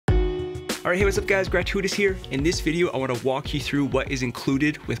Alright, hey, what's up guys, GratuiTous here. In this video, I want to walk you through what is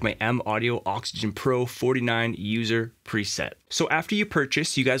included with my M Audio Oxygen Pro 49 user preset. So after you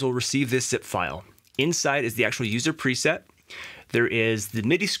purchase, you guys will receive this zip file. Inside is the actual user preset. There is the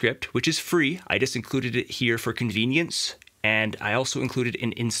MIDI script, which is free. I just included it here for convenience. And I also included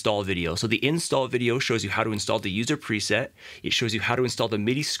an install video. So the install video shows you how to install the user preset. It shows you how to install the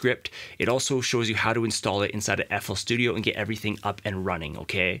MIDI script. It also shows you how to install it inside of FL Studio and get everything up and running,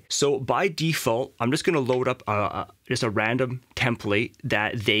 okay? So by default, I'm just gonna load up just a random template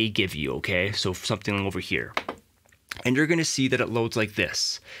that they give you, okay? So something over here. And you're gonna see that it loads like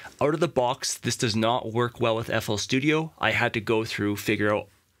this. Out of the box, this does not work well with FL Studio. I had to go through, figure out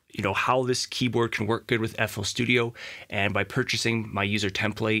how this keyboard can work good with FL Studio, and by purchasing my user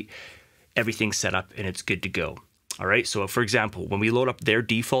template, everything's set up and it's good to go. All right, so for example, when we load up their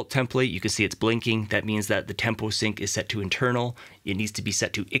default template, you can see it's blinking. That means that the tempo sync is set to internal. It needs to be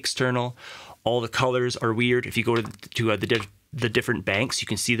set to external. All the colors are weird. If you go to the different banks, you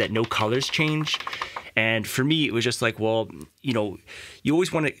can see that no colors change. And for me, it was just like, well, you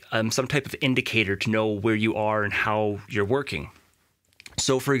always want some type of indicator to know where you are and how you're working.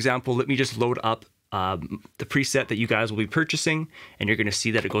 So for example, let me just load up the preset that you guys will be purchasing, and you're gonna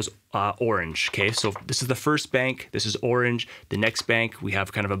see that it goes orange, okay? So this is the first bank, this is orange. The next bank, we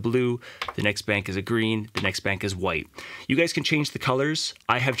have kind of a blue. The next bank is a green. The next bank is white. You guys can change the colors.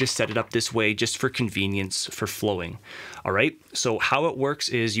 I have just set it up this way just for convenience, for flowing, all right? So how it works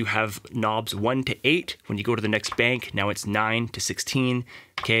is you have knobs 1 to 8. When you go to the next bank, now it's 9 to 16,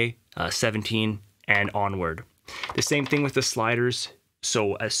 okay? 17 and onward. The same thing with the sliders.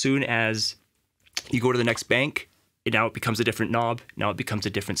 So as soon as you go to the next bank, now it becomes a different knob, now it becomes a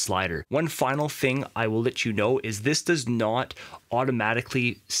different slider. One final thing I will let you know is this does not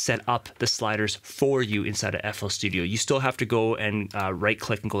automatically set up the sliders for you inside of FL Studio. You still have to go and right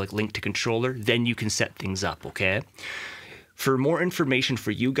click and go like link to controller, then you can set things up, okay? For more information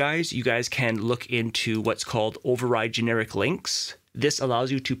for you guys can look into what's called override generic links. This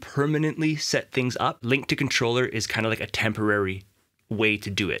allows you to permanently set things up. Link to controller is kind of like a temporary way to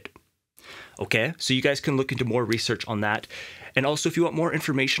do it. Okay, so you guys can look into more research on that. And also, if you want more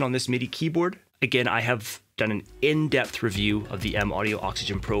information on this MIDI keyboard, again, I have done an in-depth review of the M Audio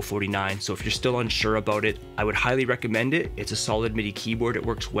Oxygen Pro 49. So if you're still unsure about it, I would highly recommend it. It's a solid MIDI keyboard. It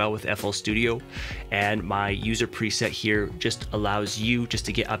works well with FL Studio. And my user preset here just allows you just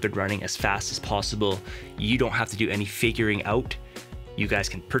to get up and running as fast as possible. You don't have to do any figuring out. You guys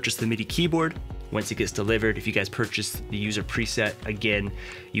can purchase the MIDI keyboard. Once it gets delivered, if you guys purchase the user preset, again,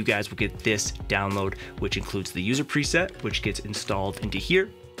 you guys will get this download, which includes the user preset, which gets installed into here.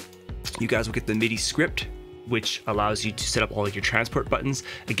 You guys will get the MIDI script, which allows you to set up all of your transport buttons.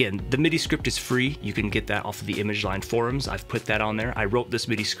 Again, the MIDI script is free. You can get that off of the ImageLine forums. I've put that on there. I wrote this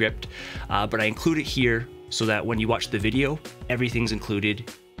MIDI script, but I include it here so that when you watch the video, everything's included.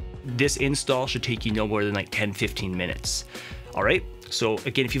 This install should take you no more than like 10-15 minutes. All right, so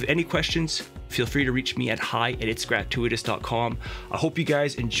again, if you have any questions, feel free to reach me at hi@itsgratuitous.com. I hope you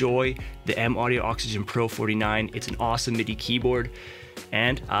guys enjoy the M Audio Oxygen Pro 49. It's an awesome MIDI keyboard,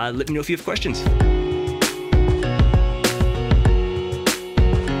 and let me know if you have questions.